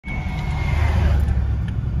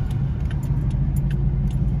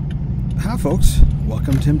Hi folks,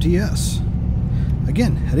 welcome to MTS.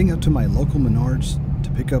 Again, heading up to my local Menards to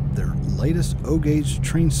pick up their latest O-gauge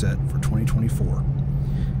train set for 2024.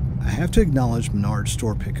 I have to acknowledge Menards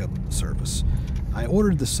store pickup service. I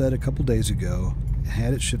ordered the set a couple days ago and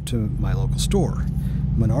had it shipped to my local store.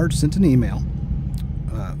 Menards sent an email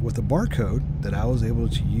with a barcode that I was able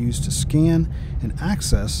to use to scan and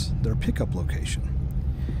access their pickup location.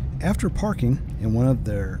 After parking in one of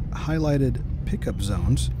their highlighted pickup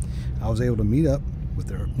zones, I was able to meet up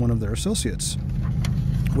with one of their associates.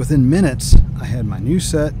 Within minutes, I had my new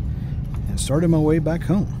set and started my way back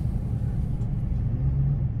home.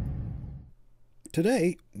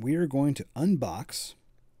 Today, we are going to unbox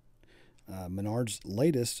Menard's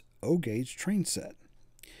latest O-gauge train set.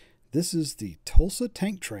 This is the Tulsa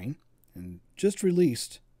tank train and just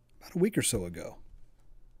released about a week or so ago.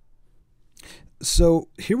 So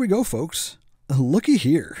here we go, folks. Looky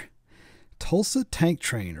here. Tulsa tank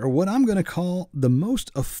train, or what I'm going to call the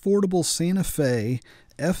most affordable Santa Fe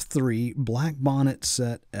F3 black bonnet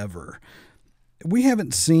set ever. We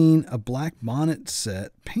haven't seen a black bonnet set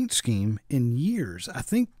paint scheme in years. I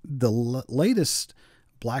think the latest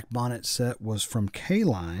black bonnet set was from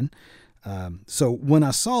K-Line. So when I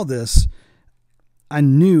saw this, I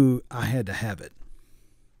knew I had to have it.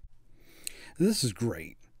 This is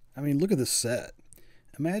great. I mean, look at this set.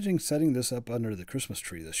 Imagine setting this up under the Christmas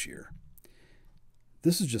tree this year.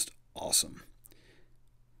 This is just awesome.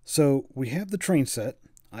 So we have the train set.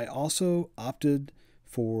 I also opted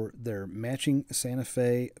for their matching Santa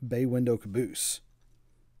Fe bay window caboose.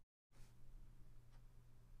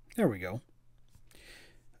 There we go.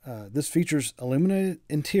 This features illuminated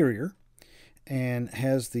interior and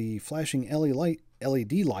has the flashing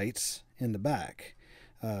LED lights in the back.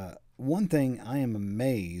 One thing I am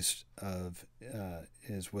amazed of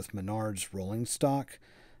is with Menard's rolling stock,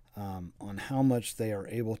 on how much they are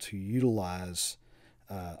able to utilize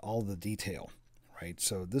all the detail, right?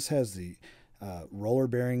 So this has the roller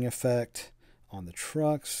bearing effect on the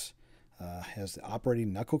trucks, has the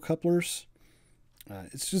operating knuckle couplers.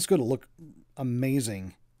 It's just going to look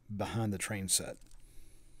amazing behind the train set.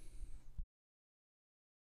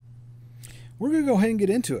 We're going to go ahead and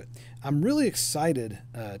get into it. I'm really excited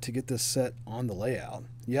to get this set on the layout.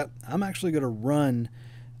 Yep, I'm actually going to run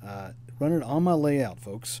it on my layout,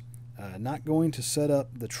 folks. Not going to set up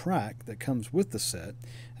the track that comes with the set.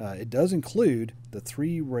 It does include the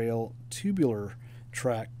 3-rail tubular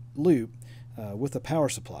track loop with a power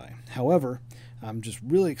supply. However, I'm just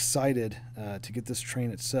really excited to get this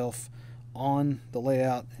train itself on the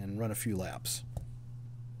layout and run a few laps.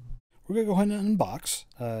 We're going to go ahead and unbox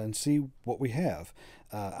and see what we have.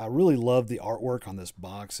 I really love the artwork on this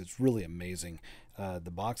box. It's really amazing.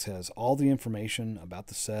 The box has all the information about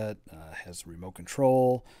the set, has the remote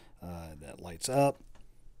control that lights up.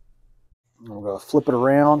 I'm going to flip it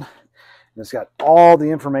around. And it's got all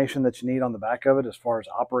the information that you need on the back of it as far as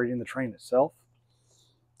operating the train itself.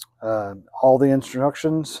 All the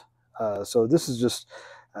instructions. So this is just,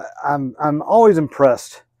 I'm always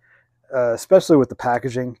impressed, especially with the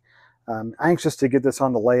packaging. I'm anxious to get this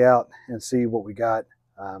on the layout and see what we got.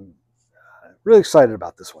 Really excited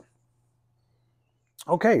about this one.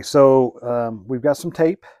 Okay, so we've got some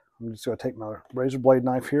tape. I'm just going to take my razor blade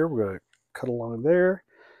knife here. We're going to cut along there.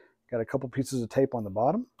 Got a couple pieces of tape on the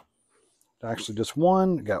bottom. Actually, just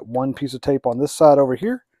one. Got one piece of tape on this side over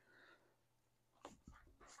here.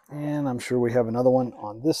 And I'm sure we have another one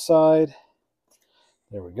on this side.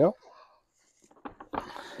 There we go.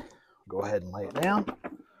 Go ahead and lay it down.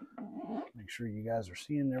 Make sure you guys are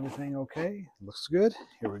seeing everything okay. Looks good.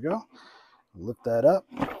 Here we go. Lift that up.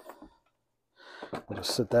 We'll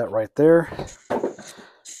just sit that right there.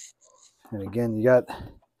 And again, you got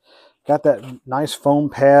that nice foam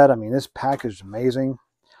pad. I mean, this package is amazing.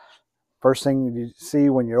 First thing you see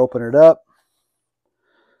when you open it up,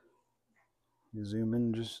 you zoom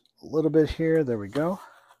in just a little bit here. There we go.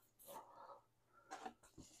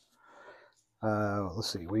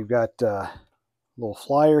 Let's see. We've got little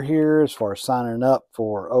flyer here as far as signing up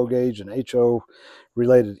for O-gauge and HO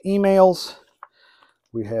related emails.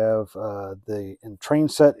 We have the train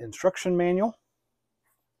set instruction manual.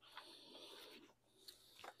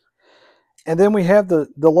 And then we have the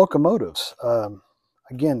locomotives.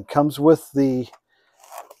 Again, comes with these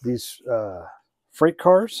freight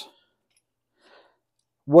cars.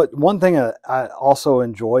 One thing I also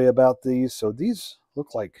enjoy about these, so these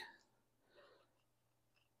look like,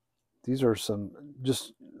 these are some,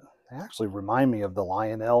 just, they actually remind me of the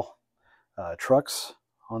Lionel trucks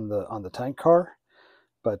on the tank car.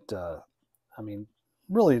 But I mean,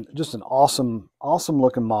 really just an awesome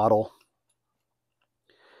looking model.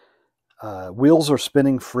 Wheels are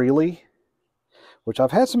spinning freely. which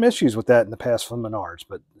I've had some issues with that in the past from Menards,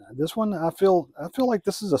 but this one I feel like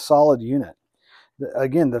this is a solid unit.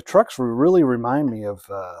 Again, the trucks really remind me of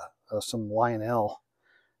some Lionel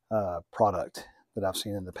product that I've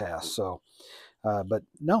seen in the past. So, but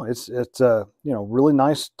no, it's really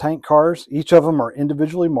nice tank cars. Each of them are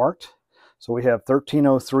individually marked. So we have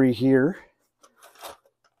 1303 here.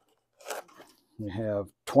 We have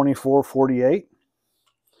 2448.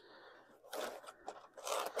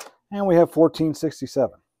 And we have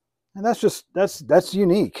 1467. And that's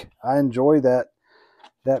unique. I enjoy that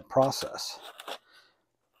process.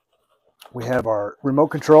 We have our remote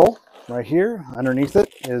control right here. Underneath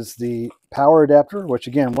it is the power adapter, which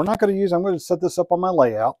again, we're not going to use. I'm going to set this up on my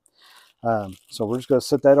layout. So we're just going to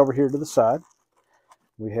set that over here to the side.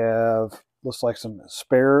 We have, looks like some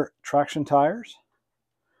spare traction tires.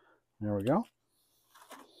 There we go.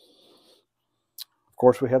 Of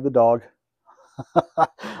course, we have the dog.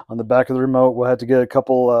 On the back of the remote, we'll have to get a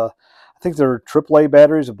couple, I think they're AAA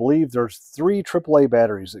batteries. I believe there's 3 AAA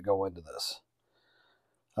batteries that go into this.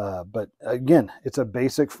 But again, it's a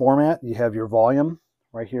basic format. You have your volume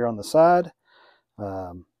right here on the side,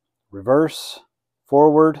 reverse,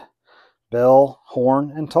 forward, bell,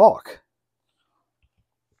 horn, and talk.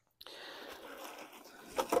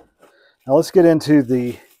 Now let's get into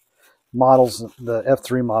the models, the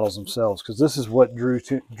F3 models themselves, because this is what drew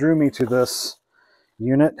me to this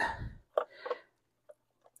unit.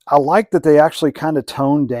 I like that they actually kind of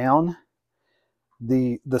toned down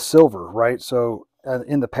the silver, right? So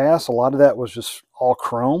in the past, a lot of that was just all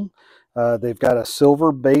chrome. They've got a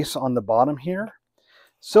silver base on the bottom here.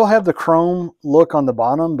 Still have the chrome look on the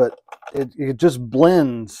bottom, but it just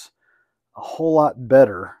blends a whole lot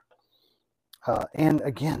better. And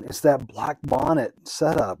again, it's that black bonnet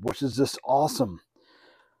setup, which is just awesome,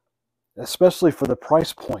 especially for the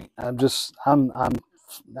price point.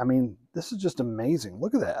 I mean, this is just amazing.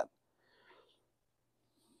 Look at that.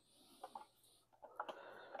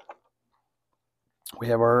 We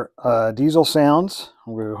have our diesel sounds.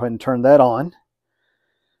 We're going to go ahead and turn that on.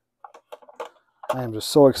 I am just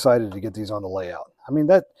so excited to get these on the layout. I mean,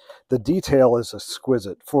 the detail is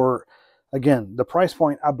exquisite. For, again, the price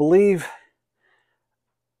point, I believe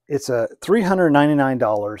it's a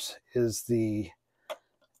 $399 is the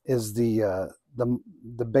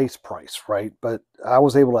base price, right? But I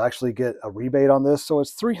was able to actually get a rebate on this, so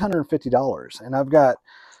it's $350. And I've got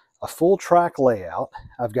a full track layout.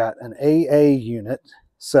 I've got an AA unit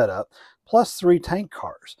set up, plus 3 tank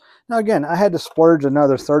cars. Now again, I had to splurge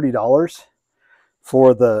another $30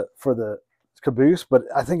 for the caboose, but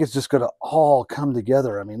I think it's just going to all come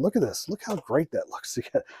together. I mean, look at this. Look how great that looks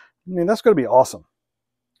together. I mean, that's going to be awesome.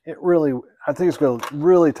 I think it's going to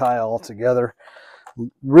really tie all together.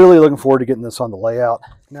 Really looking forward to getting this on the layout.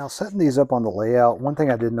 Now, setting these up on the layout, one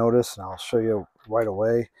thing I did notice, and I'll show you right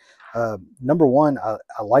away. Number one, I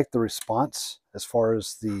like the response as far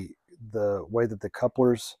as the way that the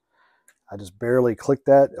couplers, I just barely clicked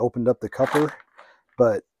that, opened up the coupler,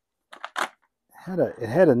 but it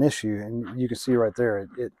had an issue, and you can see right there,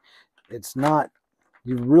 it's not,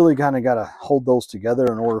 you really kind of got to hold those together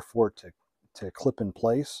in order for it to clip in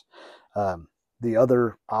place. The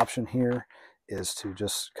other option here is to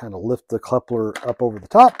just kind of lift the coupler up over the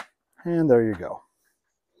top, and there you go.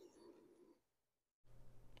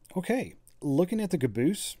 Okay, looking at the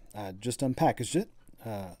caboose, I just unpackaged it.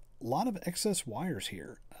 A lot of excess wires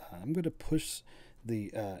here. I'm going to push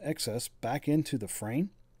the excess back into the frame.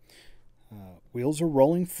 Wheels are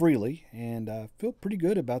rolling freely, and I feel pretty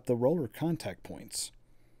good about the roller contact points.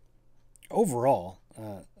 Overall,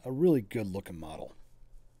 a really good looking model.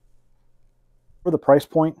 For the price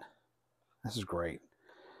point, this is great.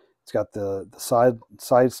 It's got the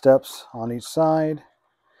side steps on each side,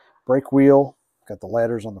 brake wheel, got the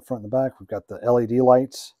ladders on the front and the back. We've got the LED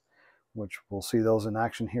lights, which we'll see those in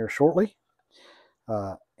action here shortly.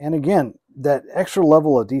 And again, that extra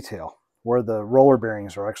level of detail where the roller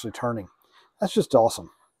bearings are actually turning. That's just awesome.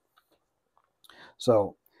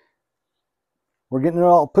 So we're getting it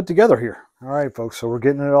all put together here. All right, folks, so we're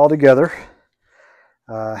getting it all together.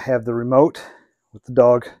 Have the remote with the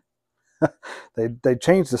dog. They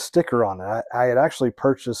changed the sticker on it. I had actually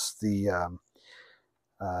purchased the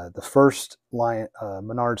first line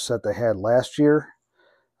Menard set they had last year,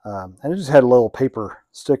 and it just had a little paper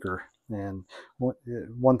sticker. And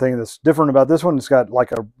one thing that's different about this one, it's got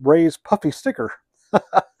like a raised puffy sticker.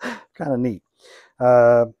 Kind of neat.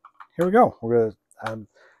 Here we go. We're gonna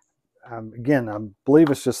again, I believe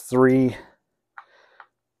it's just three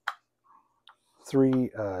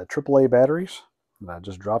AAA batteries. I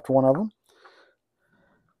just dropped one of them.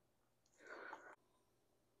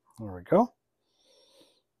 There we go.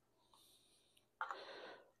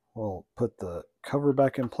 We'll put the cover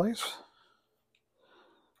back in place.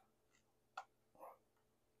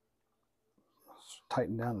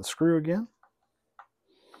 Tighten down the screw again.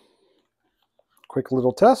 Quick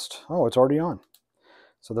little test. Oh, it's already on.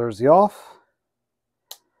 So there's the off.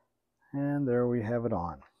 And there we have it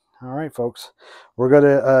on. All right, folks. We're going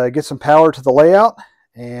to get some power to the layout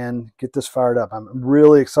and get this fired up. I'm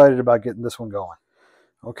really excited about getting this one going.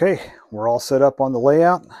 Okay, we're all set up on the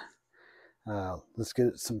layout. Let's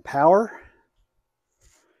get some power.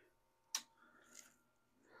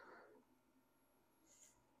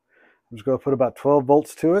 I'm just going to put about 12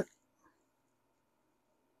 volts to it.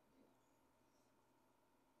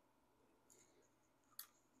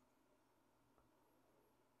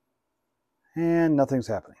 And nothing's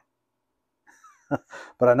happening.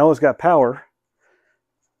 But I know it's got power.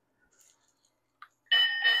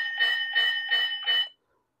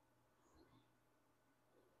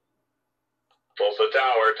 Tulsa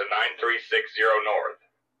Tower to 9360 North.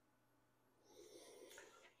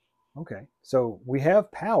 Okay, so we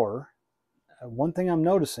have power. One thing I'm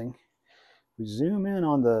noticing, we zoom in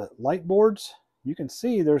on the light boards, you can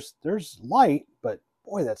see there's light, but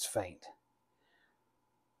boy, that's faint.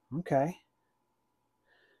 Okay.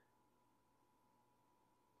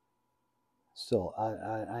 Still,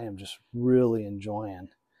 I am just really enjoying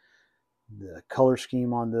the color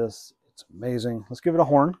scheme on this. It's amazing. Let's give it a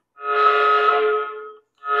horn.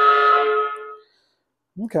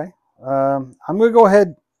 Okay. I'm going to go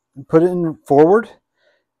ahead and put it in forward.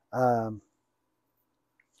 I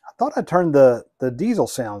thought I turned the diesel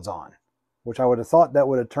sounds on, which I would have thought that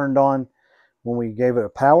would have turned on when we gave it a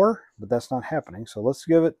power, but that's not happening. So let's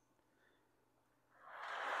give it.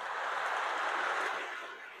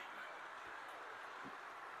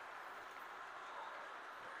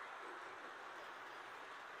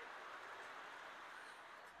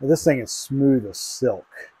 This thing is smooth as silk.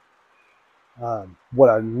 What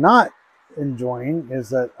I'm not enjoying is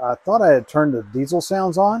that I thought I had turned the diesel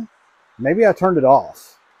sounds on. Maybe I turned it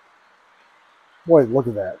off. Boy, look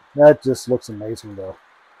at that. That just looks amazing, though.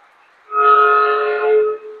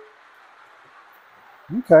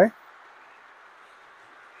 Okay.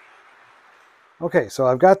 Okay, so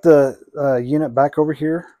I've got the unit back over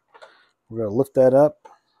here. We're going to lift that up.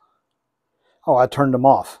 Oh, I turned them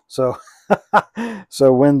off. So,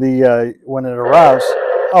 so when it arrives,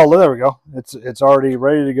 oh, there we go. It's already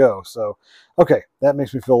ready to go. So, okay, that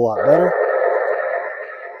makes me feel a lot better.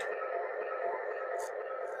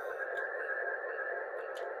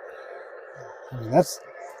 I mean,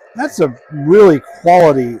 that's a really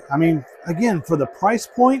quality. I mean, again, for the price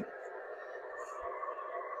point,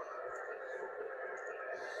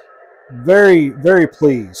 very, very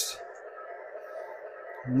pleased.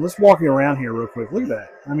 And let's walk you around here real quick. Look at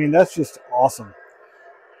that. I mean, that's just awesome.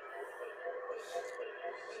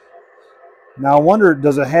 Now, I wonder,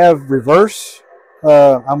 does it have reverse?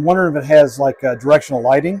 I'm wondering if it has like directional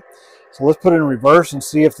lighting. So let's put it in reverse and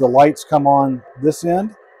see if the lights come on this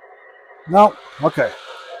end. No, okay.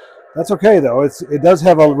 That's okay though. It does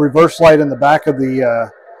have a reverse light in the back of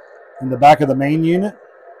the main unit.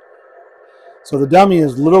 So the dummy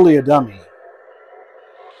is literally a dummy.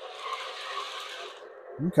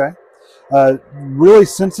 Okay. Really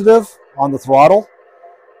sensitive on the throttle.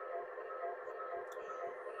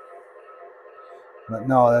 But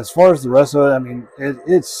no, as far as the rest of it, I mean,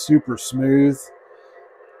 it's super smooth.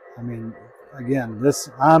 I mean, again,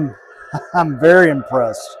 I'm very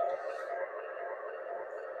impressed.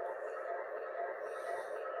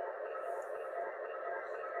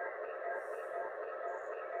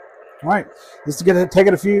 All right, let's take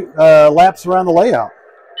it a few laps around the layout.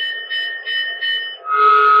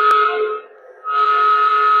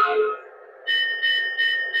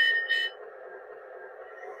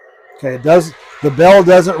 Okay, the bell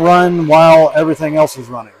doesn't run while everything else is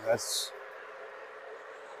running. That's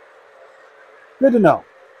good to know.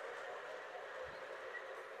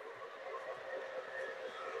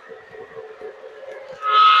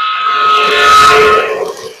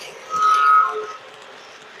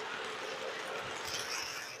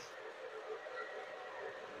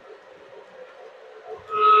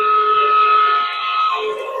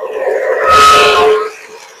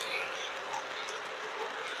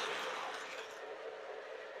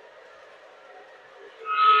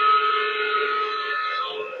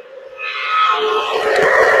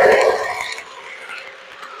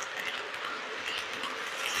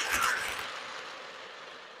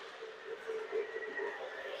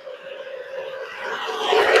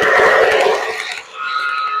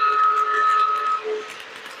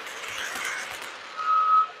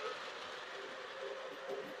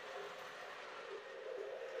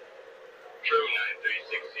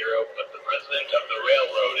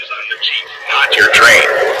 select your train.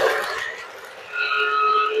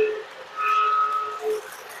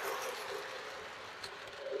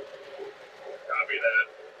 Copy that.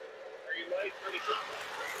 Green light for the drop.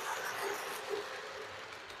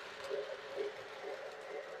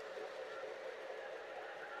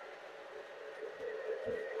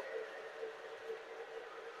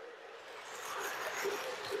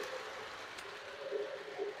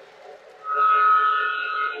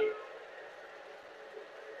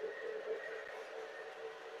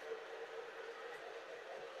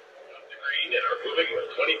 And are moving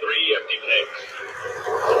with 23 empty tanks.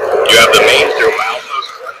 You have the main through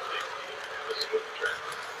milepost 160 with smooth track.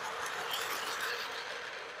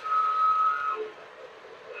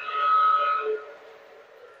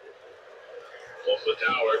 Tulsa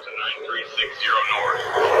Tower to 9360 north.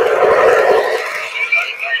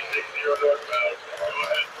 9360 northbound. Go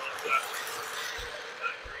ahead, Tulsa.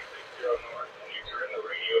 9360 north. You turn the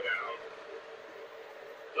radio down.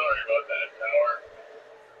 Sorry about that, Tower.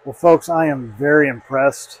 Well, folks, I am very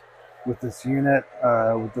impressed with this unit,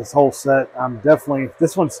 with this whole set. I'm definitely,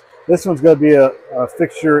 this one's going to be a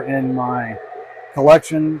fixture in my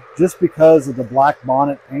collection just because of the black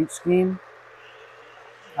bonnet paint scheme.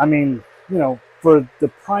 I mean, you know, for the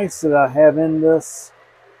price that I have in this,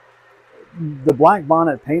 the black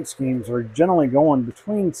bonnet paint schemes are generally going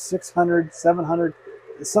between $600, $700,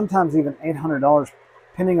 sometimes even $800,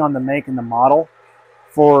 depending on the make and the model.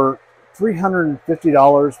 For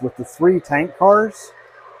 $350 with the 3 tank cars,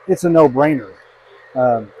 it's a no-brainer.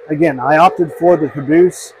 Again, I opted for the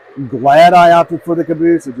caboose. I'm glad I opted for the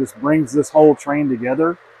caboose. It just brings this whole train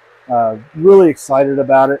together. Really excited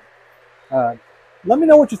about it. Let me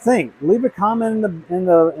know what you think. Leave a comment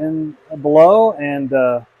in below, and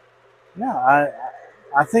yeah,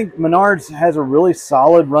 I think Menards has a really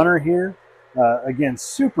solid runner here. Again,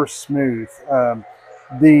 super smooth.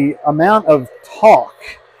 The amount of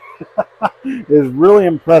torque is really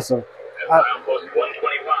impressive. Milepost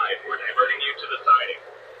 125, we're diverting you to the siding.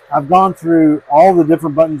 I've gone through all the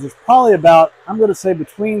different buttons. There's probably about, I'm going to say,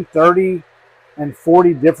 between 30 and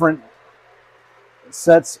 40 different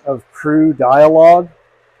sets of crew dialogue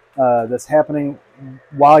that's happening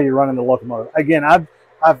while you're running the locomotive. Again, I've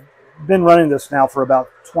been running this now for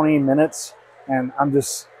about 20 minutes, and I'm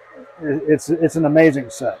just, it's an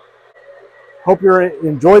amazing set. Hope you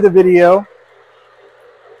enjoy the video.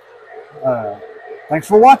 Thanks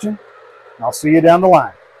for watching. I'll see you down the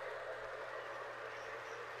line.